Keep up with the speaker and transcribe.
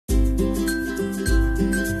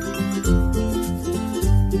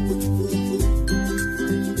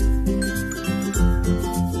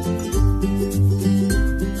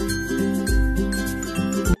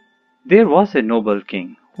There was a noble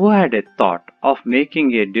king who had a thought of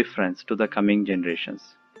making a difference to the coming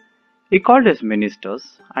generations. He called his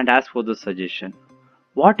ministers and asked for the suggestion.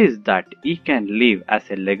 What is that he can leave as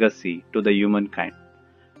a legacy to the humankind,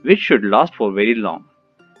 which should last for very long?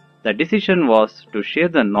 The decision was to share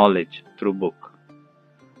the knowledge through book.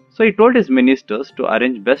 So he told his ministers to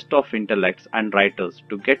arrange best of intellects and writers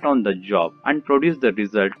to get on the job and produce the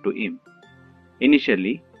result to him.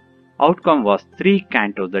 Initially, outcome was 3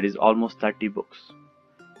 cantos, that is almost 30 books.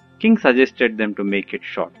 King suggested them to make it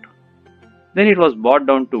short. Then it was brought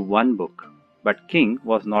down to 1 book, but king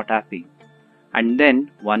was not happy. And then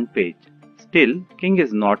 1 page. Still, king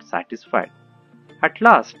is not satisfied. At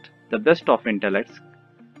last, the best of intellects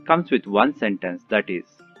comes with 1 sentence, that is,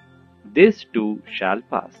 "This too shall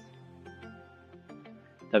pass."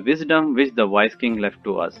 The wisdom which the wise king left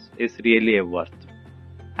to us is really a worth.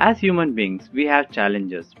 As human beings, we have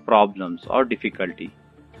challenges, problems, or difficulty,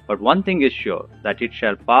 but one thing is sure, that it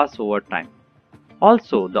shall pass over time.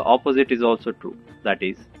 Also, the opposite is also true, that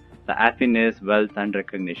is, the happiness, wealth, and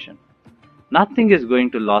recognition. Nothing is going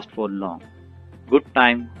to last for long, good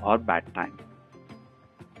time or bad time.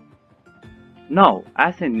 Now,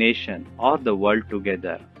 as a nation or the world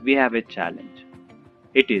together, we have a challenge.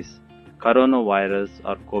 It is coronavirus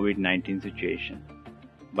or COVID-19 situation.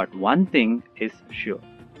 But one thing is sure,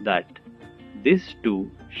 that this too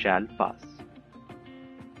shall pass.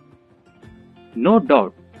 No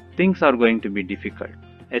doubt, things are going to be difficult,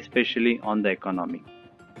 especially on the economy.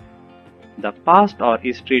 The past or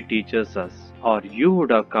history teaches us, or you would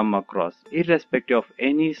have come across, irrespective of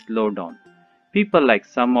any slowdown, people like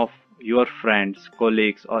some of your friends,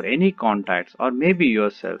 colleagues, or any contacts, or maybe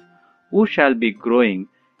yourself, who shall be growing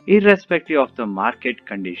irrespective of the market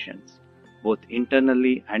conditions, both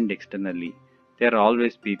internally and externally. There are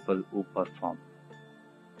always people who perform.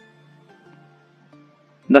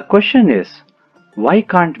 The question is, why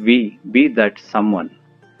can't we be that someone,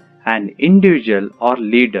 an individual or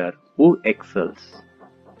leader who excels?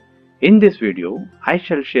 In this video, I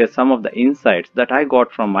shall share some of the insights that I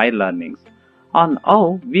got from my learnings on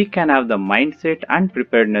how we can have the mindset and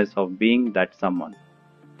preparedness of being that someone.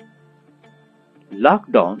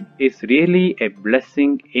 Lockdown is really a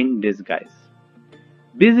blessing in disguise.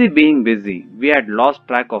 Busy being busy, we had lost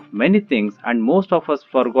track of many things and most of us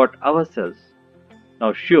forgot ourselves.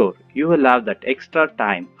 Now sure, you will have that extra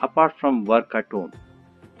time apart from work at home.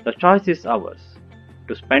 The choice is ours,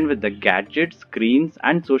 to spend with the gadgets, screens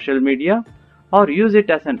and social media, or use it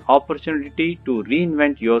as an opportunity to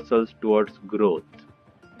reinvent yourselves towards growth.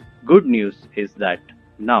 Good news is that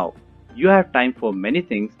now you have time for many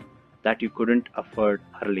things that you couldn't afford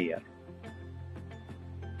earlier.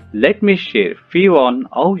 Let me share few on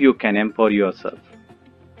how you can empower yourself.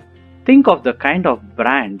 Think of the kind of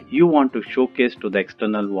brand you want to showcase to the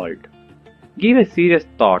external world. Give a serious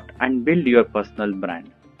thought and build your personal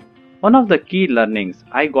brand. One of the key learnings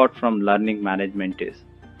I got from learning management is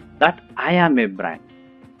that I am a brand.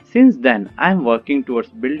 Since then, I am working towards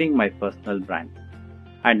building my personal brand.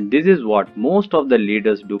 And this is what most of the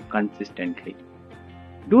leaders do consistently.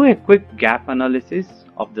 Do a quick gap analysis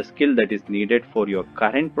of the skill that is needed for your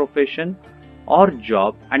current profession or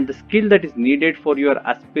job and the skill that is needed for your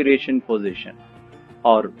aspiration position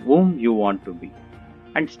or whom you want to be,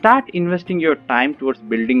 and start investing your time towards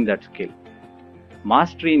building that skill.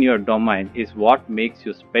 Mastery in your domain is what makes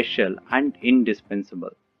you special and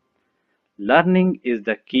indispensable. Learning is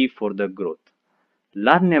the key for the growth.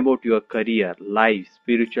 Learn about your career, life,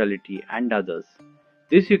 spirituality, and others.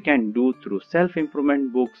 This you can do through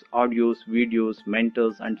self-improvement books, audios, videos,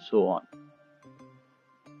 mentors, and so on.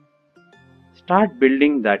 Start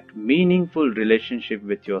building that meaningful relationship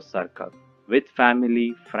with your circle, with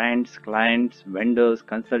family, friends, clients, vendors,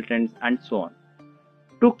 consultants, and so on.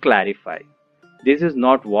 To clarify, this is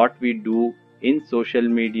not what we do in social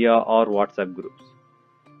media or WhatsApp groups.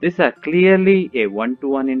 These are clearly a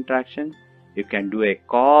one-to-one interaction. You can do a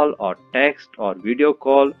call or text or video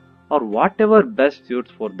call or whatever best suits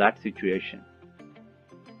for that situation.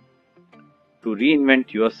 To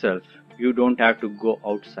reinvent yourself, you don't have to go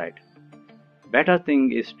outside. Better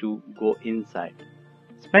thing is to go inside.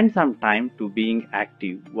 Spend some time to being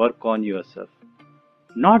active, work on yourself.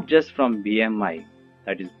 Not just from BMI,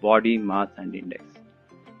 that is body mass and index,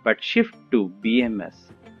 but shift to BMS,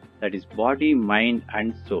 that is body, mind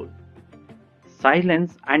and soul.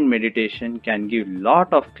 Silence and meditation can give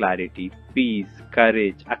lot of clarity, peace,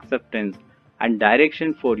 courage, acceptance and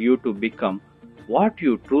direction for you to become what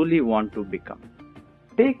you truly want to become.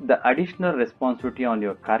 Take the additional responsibility on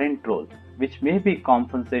your current role, which may be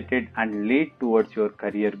compensated and lead towards your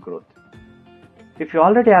career growth. If you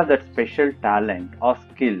already have that special talent or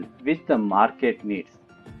skill which the market needs,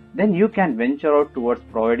 then you can venture out towards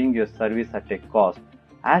providing your service at a cost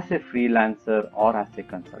as a freelancer or as a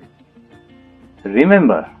consultant.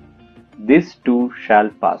 Remember, this too shall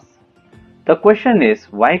pass. The question is,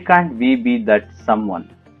 why can't we be that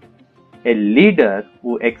someone? A leader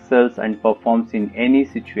who excels and performs in any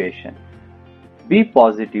situation. Be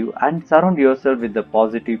positive and surround yourself with the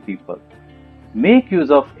positive people. Make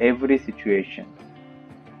use of every situation.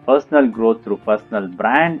 Personal growth through personal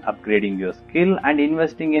brand, upgrading your skill and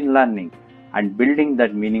investing in learning and building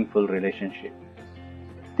that meaningful relationship.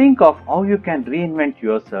 Think of how you can reinvent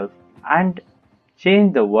yourself and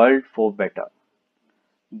change the world for better.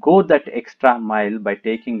 Go that extra mile by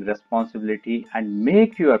taking responsibility and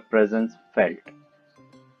make your presence felt.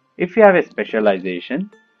 If you have a specialization,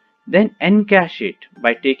 then encash it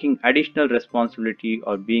by taking additional responsibility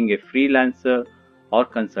or being a freelancer or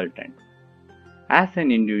consultant. As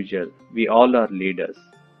an individual, we all are leaders,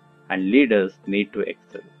 and leaders need to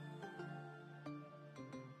excel.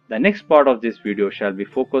 The next part of this video shall be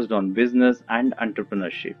focused on business and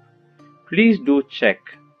entrepreneurship. Please do check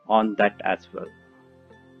on that as well.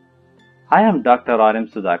 I am Dr. R.M.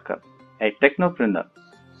 Sudhakar, a technopreneur.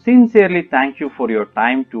 Sincerely thank you for your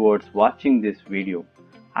time towards watching this video,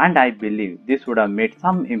 and I believe this would have made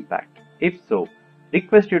some impact. If so,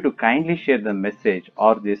 request you to kindly share the message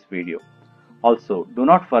or this video. Also, do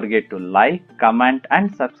not forget to like, comment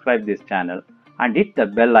and subscribe this channel and hit the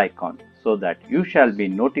bell icon so that you shall be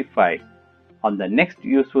notified on the next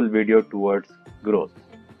useful video towards growth.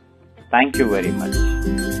 Thank you very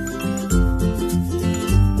much.